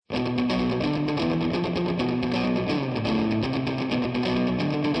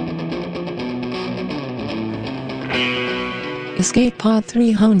Escape Pod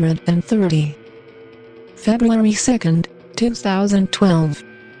 330. February 2nd, 2012.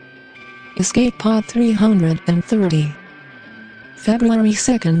 Escape Pod 330. February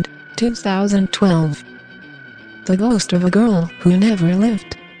 2nd, 2012. The Ghost of a Girl Who Never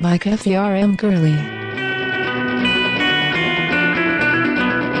Lived, by F.R.M. Curley.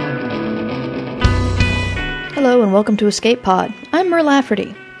 Hello and welcome to Escape Pod. I'm Mer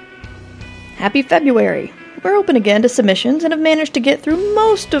Lafferty. Happy February! We're open again to submissions and have managed to get through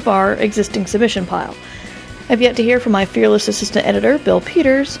most of our existing submission pile. I've yet to hear from my fearless assistant editor, Bill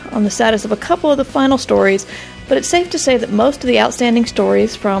Peters, on the status of a couple of the final stories, but it's safe to say that most of the outstanding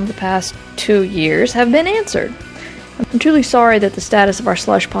stories from the past 2 years have been answered. I'm truly sorry that the status of our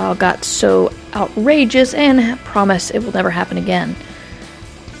slush pile got so outrageous and promise it will never happen again.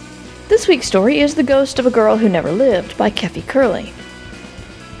 This week's story is The Ghost of a Girl Who Never Lived by Keffy Curley.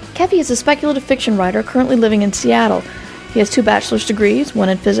 Keffy is a speculative fiction writer currently living in Seattle. He has 2 bachelor's degrees, one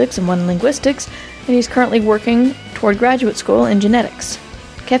in physics and one in linguistics, and he's currently working toward graduate school in genetics.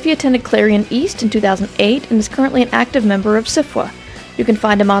 Keffy attended Clarion East in 2008 and is currently an active member of SIFWA. You can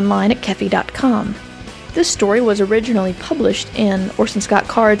find him online at keffy.com. This story was originally published in Orson Scott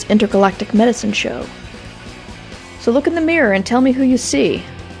Card's Intergalactic Medicine Show. So look in the mirror and tell me who you see,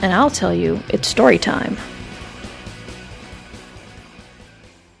 and I'll tell you it's story time.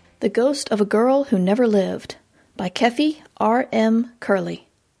 The Ghost of a Girl Who Never Lived by Keffy R.M. Curley.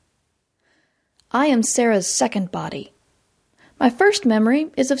 I am Sarah's second body. My first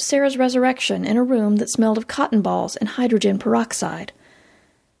memory is of Sarah's resurrection in a room that smelled of cotton balls and hydrogen peroxide.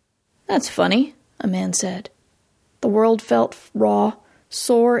 That's funny, a man said. The world felt raw,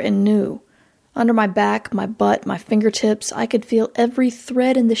 sore, and new. Under my back, my butt, my fingertips, I could feel every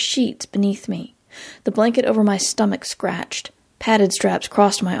thread in the sheets beneath me. The blanket over my stomach scratched. Padded straps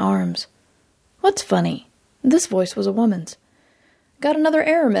crossed my arms. What's funny? This voice was a woman's. Got another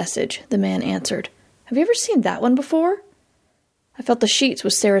error message, the man answered. Have you ever seen that one before? I felt the sheets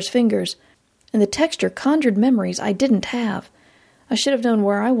with Sarah's fingers, and the texture conjured memories I didn't have. I should have known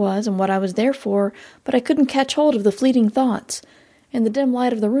where I was and what I was there for, but I couldn't catch hold of the fleeting thoughts. In the dim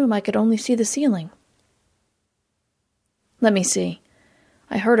light of the room, I could only see the ceiling. Let me see.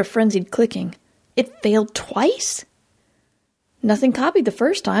 I heard a frenzied clicking. It failed twice? Nothing copied the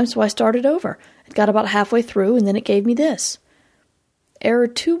first time, so I started over. It got about halfway through, and then it gave me this. Error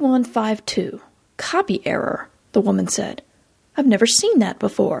 2152. Copy error, the woman said. I've never seen that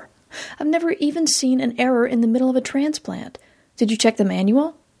before. I've never even seen an error in the middle of a transplant. Did you check the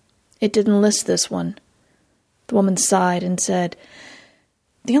manual? It didn't list this one. The woman sighed and said,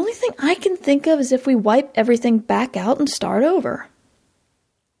 The only thing I can think of is if we wipe everything back out and start over.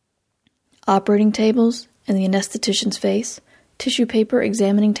 Operating tables and the anesthetician's face, tissue paper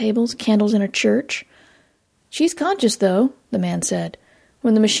examining tables, candles in a church. She's conscious, though, the man said.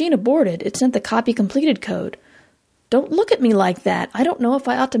 When the machine aborted, it sent the copy completed code. Don't look at me like that. I don't know if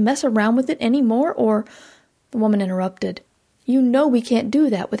I ought to mess around with it any more or... The woman interrupted. You know we can't do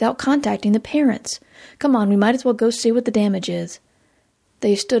that without contacting the parents. Come on, we might as well go see what the damage is.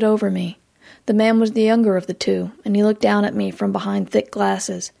 They stood over me. The man was the younger of the two, and he looked down at me from behind thick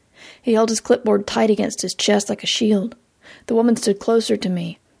glasses. He held his clipboard tight against his chest like a shield. The woman stood closer to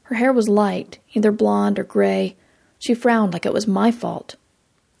me. Her hair was light, either blonde or gray. She frowned like it was my fault.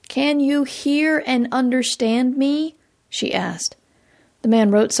 Can you hear and understand me? She asked. The man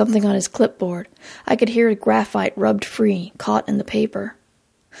wrote something on his clipboard. I could hear graphite rubbed free, caught in the paper.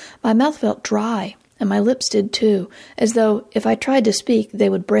 My mouth felt dry, and my lips did too, as though if I tried to speak they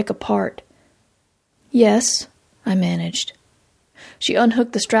would break apart. Yes, I managed. She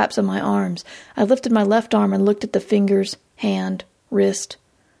unhooked the straps on my arms. I lifted my left arm and looked at the fingers, hand, wrist.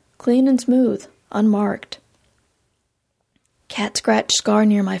 Clean and smooth, unmarked. Cat scratch scar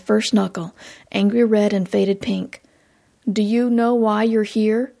near my first knuckle, angry red and faded pink. Do you know why you're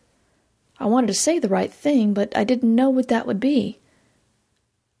here? I wanted to say the right thing, but I didn't know what that would be.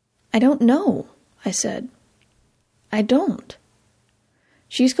 I don't know, I said. I don't.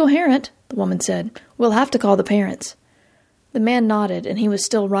 She's coherent, the woman said. We'll have to call the parents. The man nodded, and he was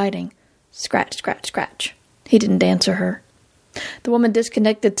still writing. Scratch, scratch, scratch. He didn't answer her. The woman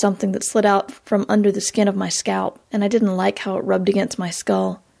disconnected something that slid out from under the skin of my scalp, and I didn't like how it rubbed against my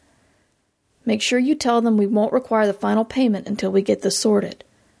skull. Make sure you tell them we won't require the final payment until we get this sorted.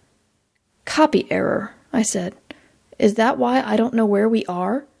 Copy error, I said. Is that why I don't know where we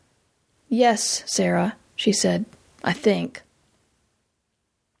are? Yes, Sarah, she said. I think.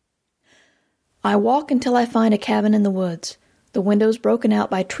 I walk until I find a cabin in the woods, the windows broken out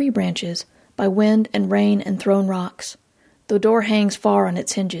by tree branches, by wind and rain and thrown rocks. The door hangs far on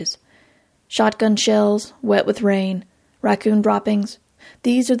its hinges. Shotgun shells, wet with rain, Raccoon droppings.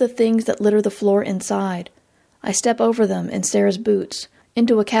 These are the things that litter the floor inside. I step over them in Sarah's boots,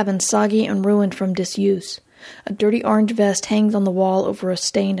 into a cabin soggy and ruined from disuse. A dirty orange vest hangs on the wall over a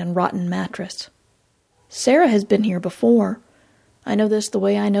stained and rotten mattress. Sarah has been here before. I know this the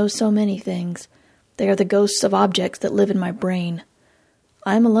way I know so many things. They are the ghosts of objects that live in my brain.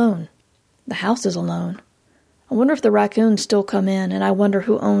 I am alone. The house is alone. I wonder if the raccoons still come in, and I wonder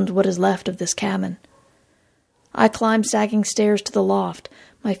who owns what is left of this cabin. I climb sagging stairs to the loft.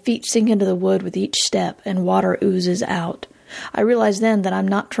 My feet sink into the wood with each step, and water oozes out. I realize then that I'm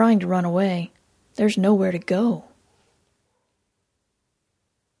not trying to run away. There's nowhere to go.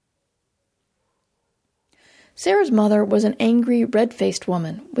 Sarah's mother was an angry, red-faced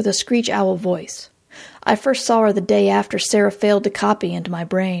woman with a screech owl voice. I first saw her the day after Sarah failed to copy into my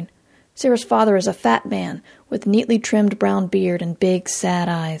brain. Sarah's father is a fat man with neatly trimmed brown beard and big, sad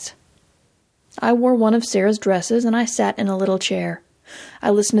eyes. I wore one of Sarah's dresses, and I sat in a little chair. I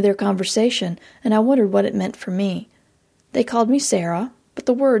listened to their conversation, and I wondered what it meant for me. They called me Sarah, but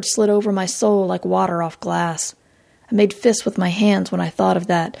the words slid over my soul like water off glass. I made fists with my hands when I thought of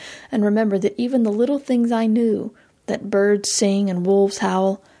that, and remembered that even the little things I knew, that birds sing and wolves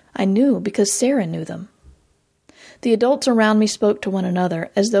howl, I knew because Sarah knew them. The adults around me spoke to one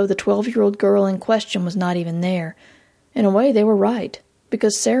another as though the 12-year-old girl in question was not even there. In a way, they were right,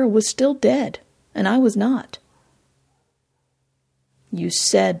 because Sarah was still dead, and I was not. "You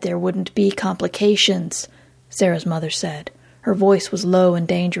said there wouldn't be complications," Sarah's mother said. Her voice was low and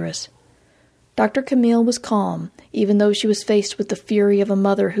dangerous. Dr. Camille was calm, even though she was faced with the fury of a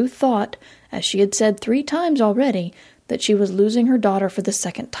mother who thought, as she had said 3 times already, that she was losing her daughter for the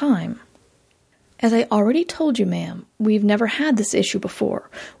 2nd time. "As I already told you, ma'am, we've never had this issue before.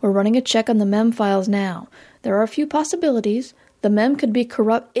 We're running a check on the mem files now. There are a few possibilities. The mem could be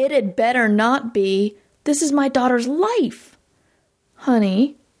corrupt." "It had better not be. This is my daughter's life."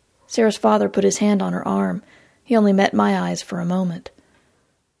 "Honey," Sarah's father put his hand on her arm. He only met my eyes for a moment.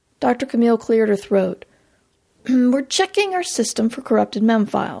 Dr. Camille cleared her throat. "We're checking our system for corrupted mem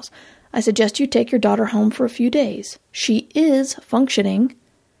files. I suggest you take your daughter home for a few days. She is functioning."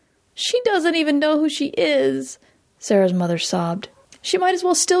 "She doesn't even know who she is," Sarah's mother sobbed. "She might as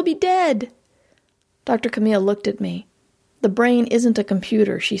well still be dead." Dr. Camille looked at me. "The brain isn't a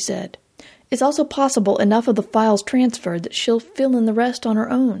computer," she said. "It's also possible enough of the files transferred that she'll fill in the rest on her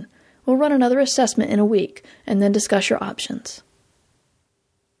own. We'll run another assessment in a week, and then discuss your options."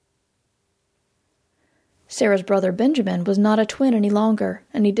 Sarah's brother Benjamin was not a twin any longer,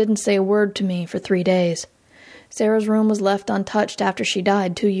 and he didn't say a word to me for 3 days. Sarah's room was left untouched after she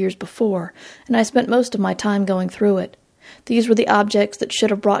died 2 years before, and I spent most of my time going through it. These were the objects that should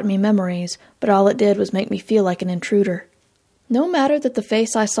have brought me memories, but all it did was make me feel like an intruder. No matter that the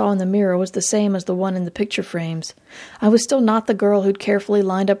face I saw in the mirror was the same as the one in the picture frames. I was still not the girl who'd carefully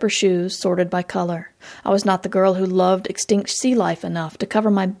lined up her shoes, sorted by color. I was not the girl who loved extinct sea life enough to cover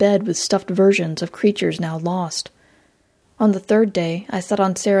my bed with stuffed versions of creatures now lost. On the 3rd day, I sat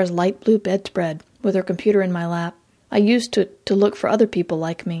on Sarah's light blue bedspread, with her computer in my lap. I used to look for other people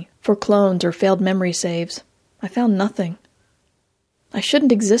like me, for clones or failed memory saves. I found nothing. I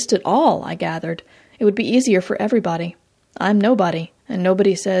shouldn't exist at all, I gathered. It would be easier for everybody. I'm nobody, and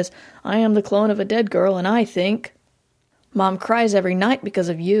nobody says, "I am the clone of a dead girl, and I think." "Mom cries every night because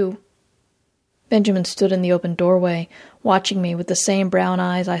of you." Benjamin stood in the open doorway, watching me with the same brown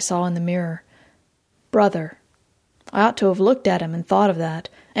eyes I saw in the mirror. Brother. I ought to have looked at him and thought of that,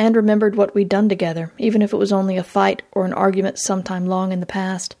 and remembered what we'd done together, even if it was only a fight or an argument sometime long in the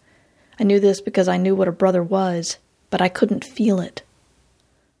past. I knew this because I knew what a brother was, but I couldn't feel it.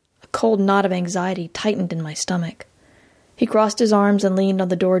 A cold knot of anxiety tightened in my stomach. He crossed his arms and leaned on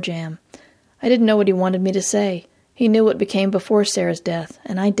the door jamb. I didn't know what he wanted me to say. He knew what became before Sarah's death,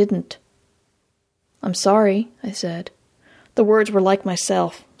 and I didn't. "I'm sorry," I said. The words were like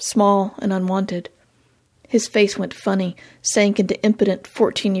myself, small and unwanted. His face went funny, sank into impotent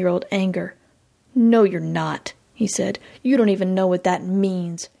 14-year-old anger. "No, you're not," he said. "You don't even know what that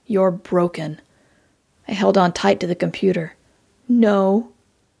means. You're broken." I held on tight to the computer. "No."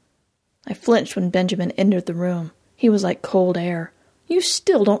 I flinched when Benjamin entered the room. He was like cold air. "You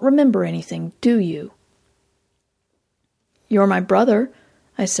still don't remember anything, do you?" "You're my brother,"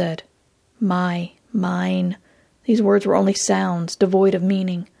 I said. Mine. These words were only sounds, devoid of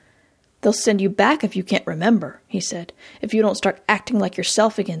meaning. "They'll send you back if you can't remember," he said. "If you don't start acting like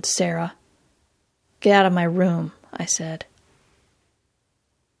yourself again, Sarah." "Get out of my room," I said.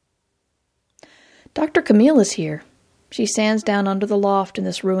 Dr. Camille is here. She stands down under the loft in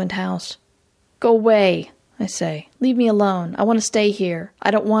this ruined house. "Go away," I say. "Leave me alone. I want to stay here. I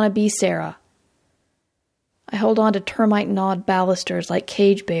don't want to be Sarah." I hold on to termite-gnawed balusters like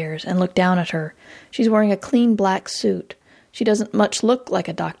cage bears and look down at her. She's wearing a clean black suit. She doesn't much look like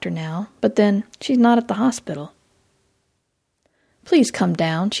a doctor now, but then she's not at the hospital. "Please come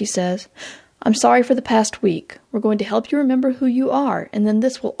down," she says. "I'm sorry for the past week. We're going to help you remember who you are, and then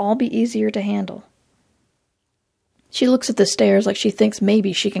this will all be easier to handle." She looks at the stairs like she thinks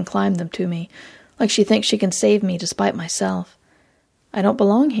maybe she can climb them to me, like she thinks she can save me despite myself. I don't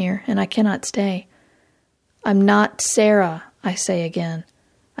belong here, and I cannot stay. "I'm not Sarah," I say again.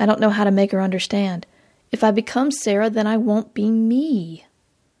 I don't know how to make her understand. If I become Sarah, then I won't be me.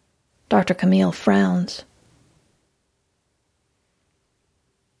 Dr. Camille frowns.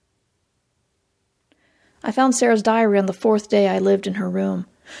 I found Sarah's diary on the 4th day I lived in her room.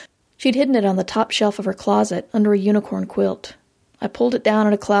 She'd hidden it on the top shelf of her closet under a unicorn quilt. I pulled it down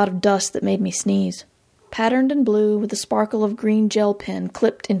in a cloud of dust that made me sneeze. Patterned in blue with a sparkle of green gel pen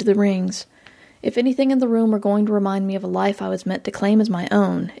clipped into the rings. If anything in the room were going to remind me of a life I was meant to claim as my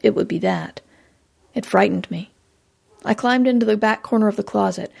own, it would be that. It frightened me. I climbed into the back corner of the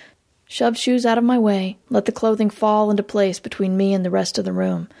closet, shoved shoes out of my way, let the clothing fall into place between me and the rest of the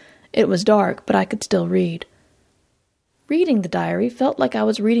room. It was dark, but I could still read. Reading the diary felt like I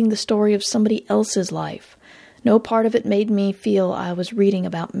was reading the story of somebody else's life. No part of it made me feel I was reading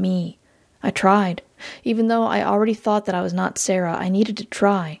about me. I tried. Even though I already thought that I was not Sarah, I needed to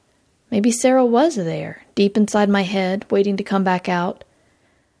try. Maybe Sarah was there, deep inside my head, waiting to come back out.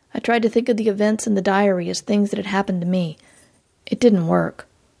 I tried to think of the events in the diary as things that had happened to me. It didn't work.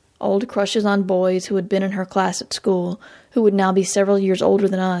 Old crushes on boys who had been in her class at school, who would now be several years older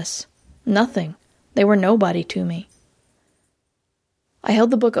than us. Nothing. They were nobody to me. I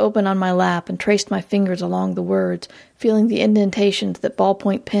held the book open on my lap and traced my fingers along the words, feeling the indentations that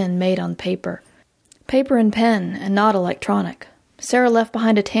ballpoint pen made on paper. Paper and pen, and not electronic. Sarah left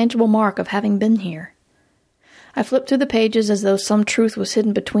behind a tangible mark of having been here. I flipped through the pages as though some truth was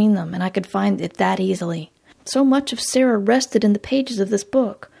hidden between them, and I could find it that easily. So much of Sarah rested in the pages of this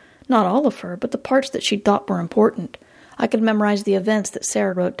book. Not all of her, but the parts that she thought were important. I could memorize the events that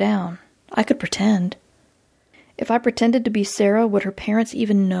Sarah wrote down. I could pretend. If I pretended to be Sarah, would her parents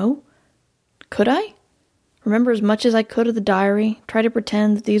even know? Could I? Remember as much as I could of the diary, try to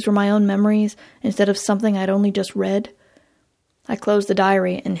pretend that these were my own memories instead of something I'd only just read? I closed the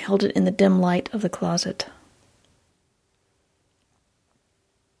diary and held it in the dim light of the closet.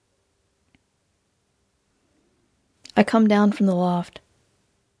 I come down from the loft.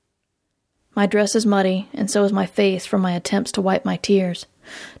 My dress is muddy, and so is my face from my attempts to wipe my tears.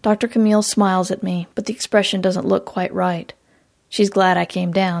 Dr. Camille smiles at me, but the expression doesn't look quite right. She's glad I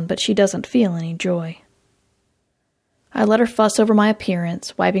came down, but she doesn't feel any joy. I let her fuss over my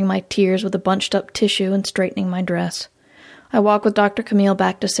appearance, wiping my tears with a bunched-up tissue and straightening my dress. I walk with Dr. Camille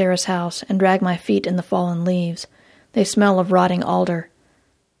back to Sarah's house and drag my feet in the fallen leaves. They smell of rotting alder.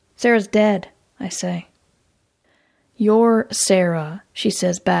 "Sarah's dead," I say. "You're Sarah," she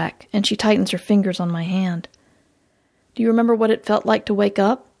says back, and she tightens her fingers on my hand. "Do you remember what it felt like to wake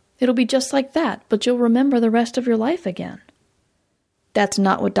up? It'll be just like that, but you'll remember the rest of your life again." "That's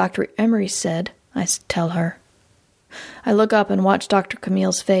not what Dr. Emery said," I tell her. I look up and watch Dr.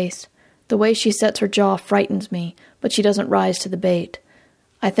 Camille's face. The way she sets her jaw frightens me, but she doesn't rise to the bait.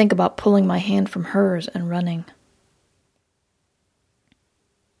 I think about pulling my hand from hers and running.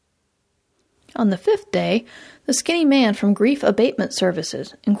 On the 5th day, the skinny man from Grief Abatement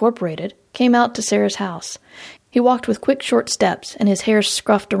Services, Incorporated, came out to Sarah's house. He walked with quick, short steps, and his hair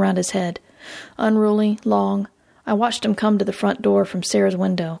scruffed around his head. Unruly, long, I watched him come to the front door from Sarah's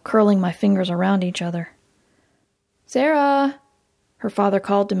window, curling my fingers around each other. "Sarah!" Her father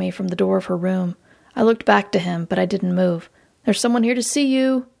called to me from the door of her room. I looked back to him, but I didn't move. "There's someone here to see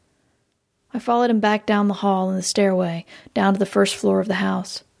you." I followed him back down the hall and the stairway, down to the first floor of the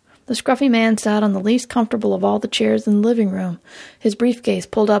house. The scruffy man sat on the least comfortable of all the chairs in the living room, his briefcase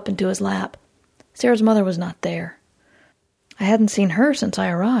pulled up into his lap. Sarah's mother was not there. I hadn't seen her since I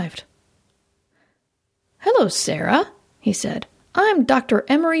arrived. "Hello, Sarah," he said. "I'm Dr.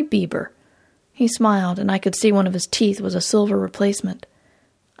 Emery Bieber." He smiled, and I could see one of his teeth was a silver replacement.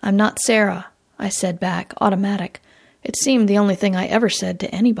 "I'm not Sarah," I said back, automatic. It seemed the only thing I ever said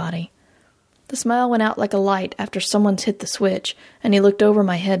to anybody. The smile went out like a light after someone's hit the switch, and he looked over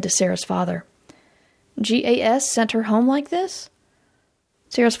my head to Sarah's father. "GAS sent her home like this?"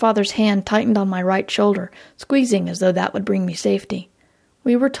 Sarah's father's hand tightened on my right shoulder, squeezing as though that would bring me safety.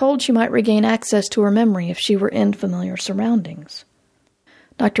 We were told she might regain access to her memory if she were in familiar surroundings.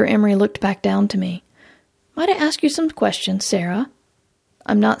 Dr. Emery looked back down to me. "Might I ask you some questions, Sarah?"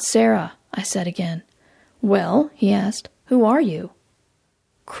 "I'm not Sarah," I said again. "Well," he asked, "who are you?"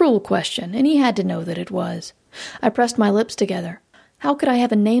 Cruel question, and he had to know that it was. I pressed my lips together. How could I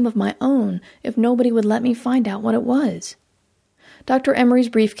have a name of my own if nobody would let me find out what it was? Dr. Emery's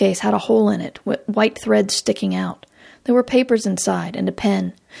briefcase had a hole in it, with white threads sticking out. There were papers inside and a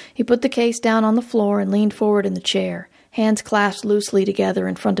pen. He put the case down on the floor and leaned forward in the chair, hands clasped loosely together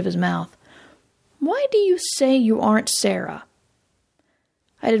in front of his mouth. "Why do you say you aren't Sarah?"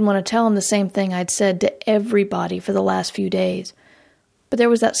 I didn't want to tell him the same thing I'd said to everybody for the last few days. But there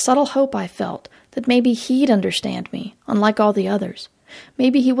was that subtle hope I felt that maybe he'd understand me, unlike all the others.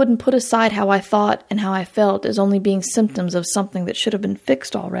 Maybe he wouldn't put aside how I thought and how I felt as only being symptoms of something that should have been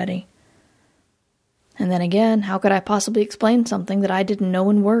fixed already. And then again, how could I possibly explain something that I didn't know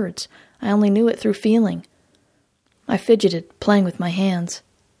in words? I only knew it through feeling. I fidgeted, playing with my hands.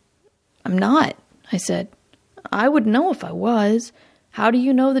 "I'm not," I said. "I would know if I was. How do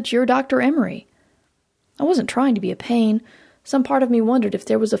you know that you're Dr. Emery?" I wasn't trying to be a pain. Some part of me wondered if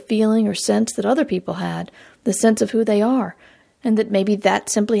there was a feeling or sense that other people had, the sense of who they are, and that maybe that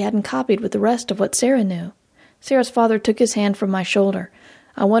simply hadn't copied with the rest of what Sarah knew. Sarah's father took his hand from my shoulder.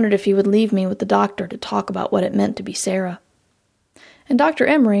 I wondered if he would leave me with the doctor to talk about what it meant to be Sarah. And Dr.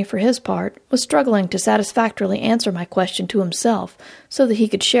 Emery, for his part, was struggling to satisfactorily answer my question to himself so that he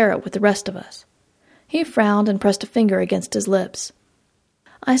could share it with the rest of us. He frowned and pressed a finger against his lips.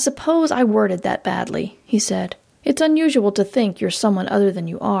 "I suppose I worded that badly," he said. "It's unusual to think you're someone other than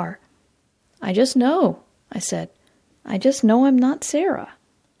you are." "I just know," I said. "I just know I'm not Sarah."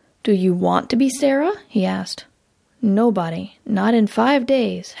 "Do you want to be Sarah?" he asked. Nobody, not in 5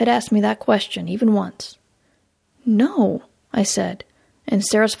 days, had asked me that question even once. "No," I said, and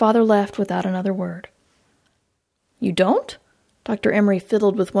Sarah's father left without another word. "You don't?" Dr. Emery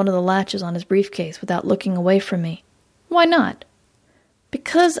fiddled with one of the latches on his briefcase without looking away from me. "Why not?"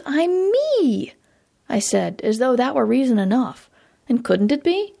 "Because I'm me," I said, as though that were reason enough. And couldn't it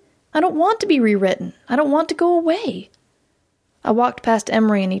be? I don't want to be rewritten. I don't want to go away. I walked past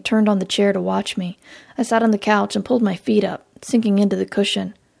Emery and he turned on the chair to watch me. I sat on the couch and pulled my feet up, sinking into the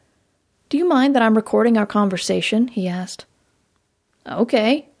cushion. "Do you mind that I'm recording our conversation?" he asked.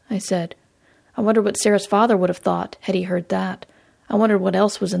 "Okay," I said. I wondered what Sarah's father would have thought had he heard that. I wondered what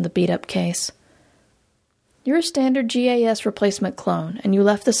else was in the beat-up case. "You're a standard GAS replacement clone, and you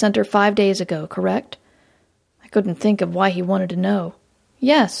left the center 5 days ago, correct?" I couldn't think of why he wanted to know.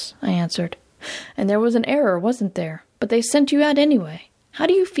 "Yes," I answered. "And there was an error, wasn't there? But they sent you out anyway. How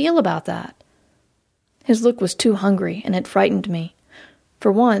do you feel about that?" His look was too hungry, and it frightened me.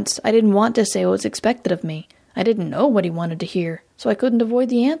 For once, I didn't want to say what was expected of me. I didn't know what he wanted to hear, so I couldn't avoid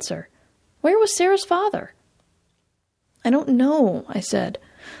the answer. Where was Sarah's father? "I don't know," I said.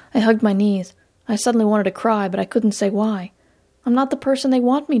 I hugged my knees. I suddenly wanted to cry, but I couldn't say why. I'm not the person they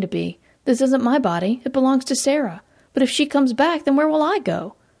want me to be. This isn't my body. It belongs to Sarah. But if she comes back, then where will I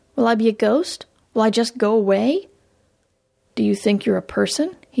go? Will I be a ghost? Will I just go away? "Do you think you're a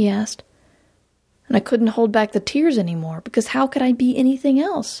person?" he asked. And I couldn't hold back the tears anymore, because how could I be anything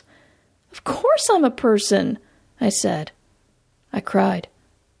else? "Of course I'm a person," I said. I cried.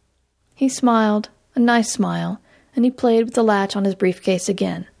 He smiled, a nice smile, and he played with the latch on his briefcase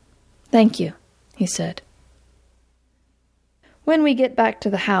again. "Thank you," he said. When we get back to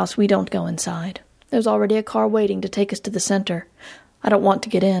the house, we don't go inside. There's already a car waiting to take us to the center. I don't want to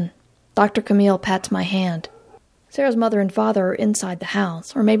get in. Dr. Camille pats my hand. Sarah's mother and father are inside the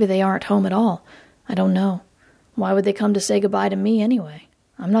house, or maybe they aren't home at all. I don't know. Why would they come to say goodbye to me anyway?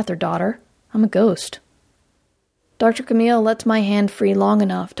 I'm not their daughter. I'm a ghost. Dr. Camille lets my hand free long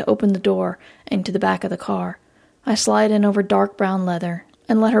enough to open the door into the back of the car. I slide in over dark brown leather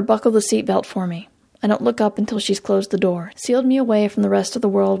and let her buckle the seatbelt for me. I don't look up until she's closed the door, sealed me away from the rest of the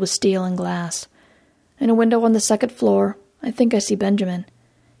world with steel and glass. In a window on the second floor, I think I see Benjamin.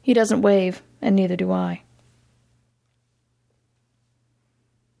 He doesn't wave, and neither do I.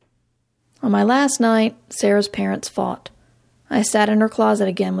 On my last night, Sarah's parents fought. I sat in her closet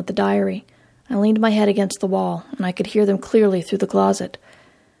again with the diary. I leaned my head against the wall, and I could hear them clearly through the closet.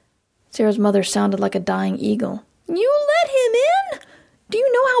 Sarah's mother sounded like a dying eagle. "You let him in? Do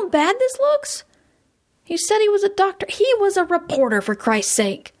you know how bad this looks? He said he was a doctor. He was a reporter, for Christ's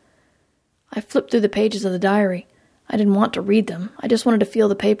sake." I flipped through the pages of the diary. I didn't want to read them. I just wanted to feel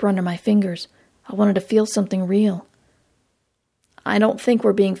the paper under my fingers. I wanted to feel something real. "I don't think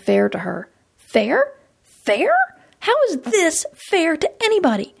we're being fair to her." "Fair? Fair? How is this fair to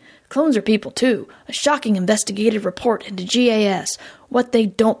anybody? Clones are people, too. A shocking investigative report into GAS. What they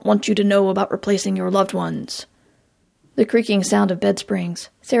don't want you to know about replacing your loved ones." The creaking sound of bed springs.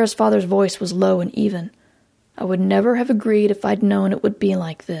 Sarah's father's voice was low and even. "I would never have agreed if I'd known it would be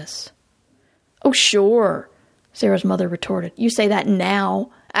like this." "Oh, sure," Sarah's mother retorted. "You say that now.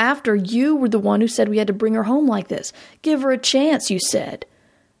 After you were the one who said we had to bring her home like this. Give her a chance, you said.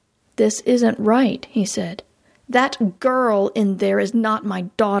 This isn't right, he said. That girl in there is not my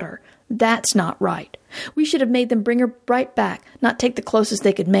daughter. That's not right. We should have made them bring her right back, not take the closest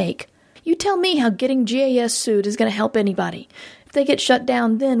they could make. You tell me how getting GAS sued is going to help anybody. If they get shut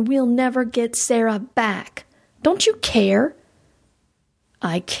down, then we'll never get Sarah back. Don't you care?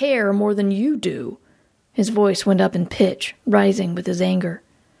 I care more than you do. His voice went up in pitch, rising with his anger.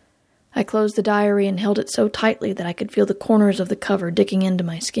 I closed the diary and held it so tightly that I could feel the corners of the cover digging into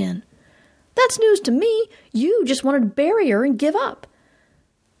my skin. That's news to me. You just wanted to bury her and give up.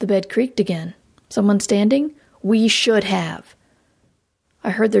 The bed creaked again. Someone standing? We should have.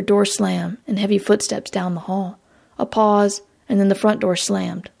 I heard their door slam and heavy footsteps down the hall. A pause, and then the front door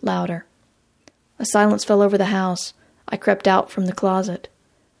slammed, louder. A silence fell over the house. I crept out from the closet.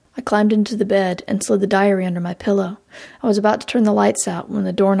 I climbed into the bed and slid the diary under my pillow. I was about to turn the lights out when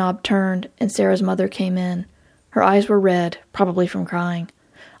the doorknob turned and Sarah's mother came in. Her eyes were red, probably from crying.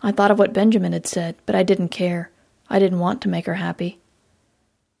 I thought of what Benjamin had said, but I didn't care. I didn't want to make her happy.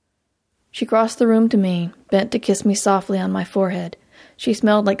 She crossed the room to me, bent to kiss me softly on my forehead. She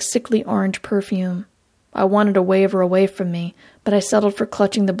smelled like sickly orange perfume. I wanted to wave her away from me, but I settled for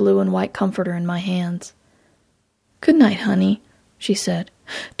clutching the blue and white comforter in my hands. Good night, honey, she said.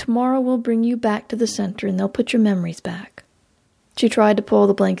 Tomorrow we'll bring you back to the center and they'll put your memories back. She tried to pull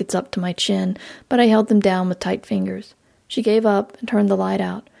the blankets up to my chin, but I held them down with tight fingers. She gave up and turned the light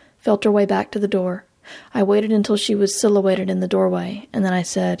out, felt her way back to the door. I waited until she was silhouetted in the doorway, and then I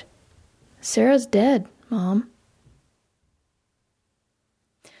said, Sarah's dead, Mom.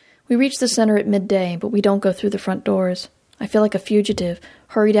 We reach the center at midday, but we don't go through the front doors. I feel like a fugitive,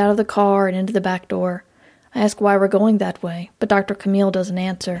 hurried out of the car and into the back door. I ask why we're going that way, but Dr. Camille doesn't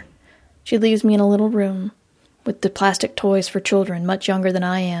answer. She leaves me in a little room with the plastic toys for children much younger than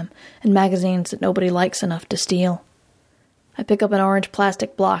I am and magazines that nobody likes enough to steal. I pick up an orange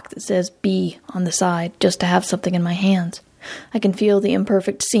plastic block that says B on the side just to have something in my hands. I can feel the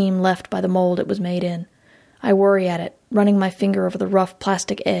imperfect seam left by the mold it was made in. I worry at it, running my finger over the rough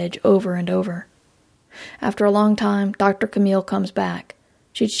plastic edge over and over. After a long time, Dr. Camille comes back.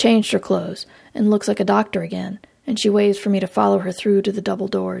 She's changed her clothes and looks like a doctor again, and she waves for me to follow her through to the double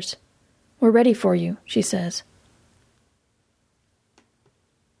doors. We're ready for you, she says.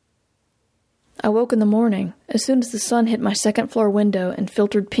 I woke in the morning, as soon as the sun hit my second-floor window and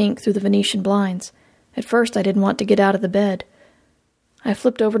filtered pink through the Venetian blinds. At first, I didn't want to get out of the bed. I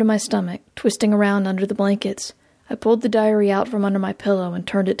flipped over to my stomach, twisting around under the blankets. I pulled the diary out from under my pillow and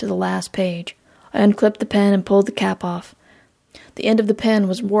turned it to the last page. I unclipped the pen and pulled the cap off. The end of the pen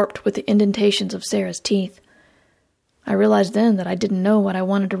was warped with the indentations of Sarah's teeth. I realized then that I didn't know what I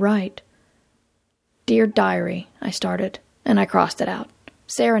wanted to write. Dear Diary, I started, and I crossed it out.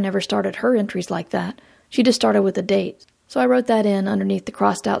 Sarah never started her entries like that. She just started with a date, so I wrote that in underneath the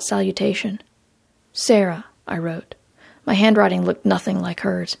crossed-out salutation. Sarah, I wrote. My handwriting looked nothing like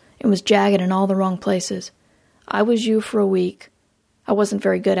hers. It was jagged in all the wrong places. I was you for a week. I wasn't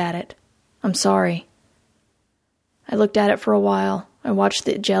very good at it. I'm sorry. I looked at it for a while. I watched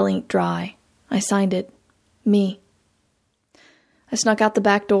the gel ink dry. I signed it. Me. I snuck out the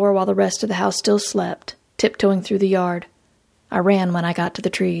back door while the rest of the house still slept, tiptoeing through the yard. I ran when I got to the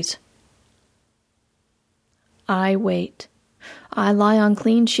trees. I wait. I lie on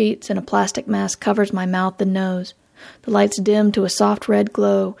clean sheets and a plastic mask covers my mouth and nose. The lights dim to a soft red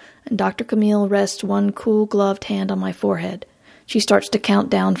glow, and Dr. Camille rests one cool gloved hand on my forehead. She starts to count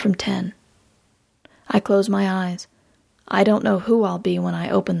down from 10. I close my eyes. I don't know who I'll be when I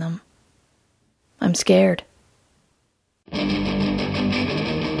open them. I'm scared.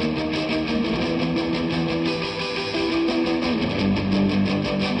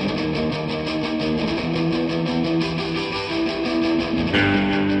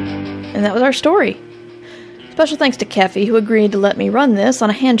 And that was our story. Special thanks to Keffy, who agreed to let me run this on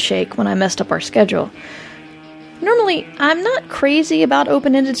a handshake when I messed up our schedule. Normally, I'm not crazy about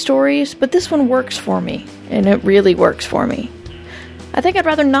open-ended stories, but this one works for me, and it really works for me. I think I'd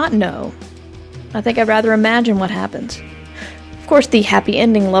rather not know. I think I'd rather imagine what happens. Of course, the happy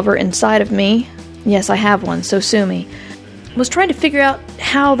ending lover inside of me, yes, I have one, so sue me, was trying to figure out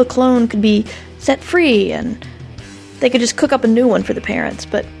how the clone could be set free, and they could just cook up a new one for the parents,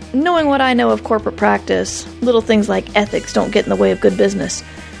 but knowing what I know of corporate practice, little things like ethics don't get in the way of good business.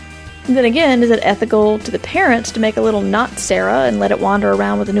 And then again, is it ethical to the parents to make a little not Sarah and let it wander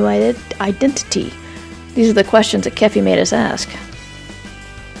around with a new identity? These are the questions that Keffy made us ask.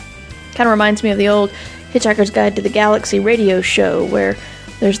 Kind of reminds me of the old Hitchhiker's Guide to the Galaxy radio show, where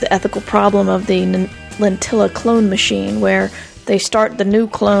there's the ethical problem of the Lentilla clone machine, where they start the new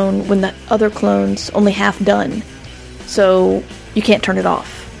clone when the other clone's only half done. So you can't turn it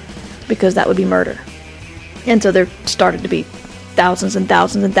off, because that would be murder. And so there started to be thousands and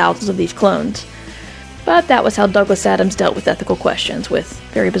thousands and thousands of these clones. But that was how Douglas Adams dealt with ethical questions, with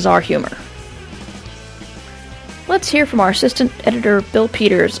very bizarre humor. Let's hear from our assistant editor, Bill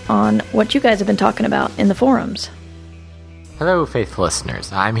Peters, on what you guys have been talking about in the forums. Hello, faithful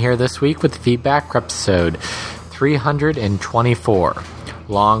listeners. I'm here this week with feedback for episode 324,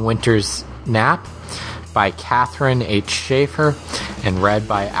 Long Winter's Nap, by Catherine H. Schaefer, and read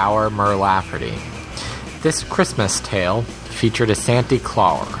by Our Mer Lafferty. This Christmas tale featured a Santa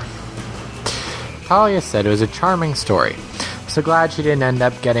Claus. Talia said it was a charming story. So glad she didn't end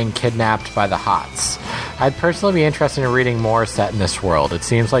up getting kidnapped by the Hots. I'd personally be interested in reading more set in this world. It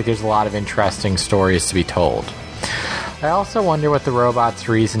seems like there's a lot of interesting stories to be told. I also wonder what the robot's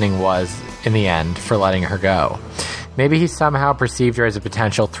reasoning was, in the end, for letting her go. Maybe he somehow perceived her as a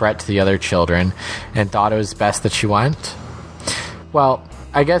potential threat to the other children, and thought it was best that she went? Well,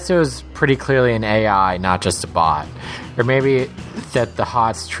 I guess it was pretty clearly an AI, not just a bot. Or maybe that the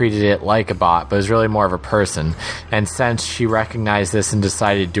Hots treated it like a bot, but was really more of a person, and since she recognized this and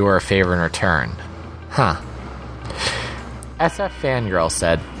decided to do her a favor in return. Huh. SF Fangirl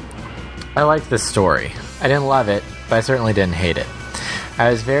said, I liked this story. I didn't love it, but I certainly didn't hate it. I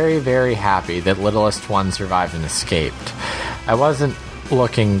was very, very happy that Littlest One survived and escaped. It wasn't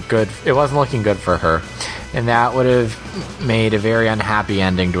looking good for her, and that would have made a very unhappy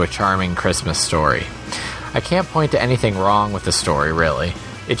ending to a charming Christmas story. I can't point to anything wrong with the story, really.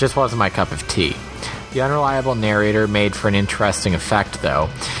 It just wasn't my cup of tea. The unreliable narrator made for an interesting effect, though,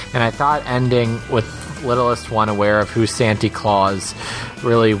 and I thought ending with Littlest One aware of who Santa Claus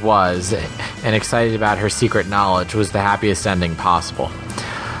really was and excited about her secret knowledge was the happiest ending possible.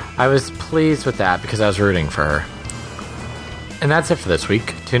 I was pleased with that because I was rooting for her. And that's it for this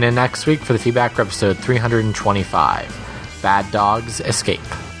week. Tune in next week for the feedback for episode 325, Bad Dogs Escape.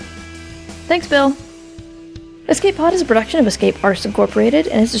 Thanks, Bill. Escape Pod is a production of Escape Artists Incorporated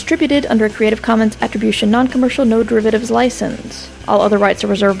and is distributed under a Creative Commons Attribution Non-Commercial No Derivatives license. All other rights are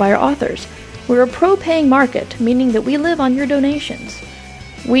reserved by our authors. We're a pro-paying market, meaning that we live on your donations.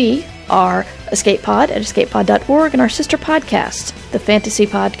 We are Escape Pod at escapepod.org and our sister podcasts, the fantasy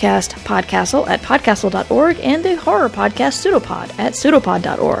podcast Podcastle at podcastle.org and the horror podcast Pseudopod at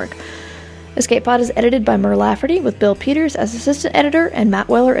pseudopod.org. Escape Pod is edited by Mer Lafferty with Bill Peters as assistant editor and Matt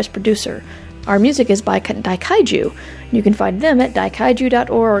Weller as producer. Our music is by Daikaiju. You can find them at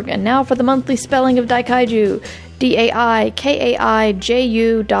daikaiju.org. And now for the monthly spelling of Daikaiju, DAIKAIJU.org.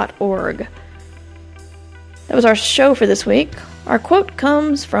 That was our show for this week. Our quote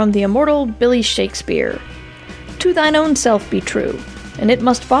comes from the immortal Billy Shakespeare. To thine own self be true, and it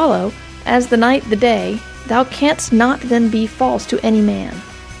must follow, as the night the day, thou canst not then be false to any man.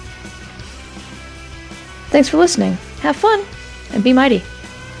 Thanks for listening. Have fun, and be mighty.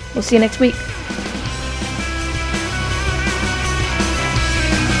 We'll see you next week.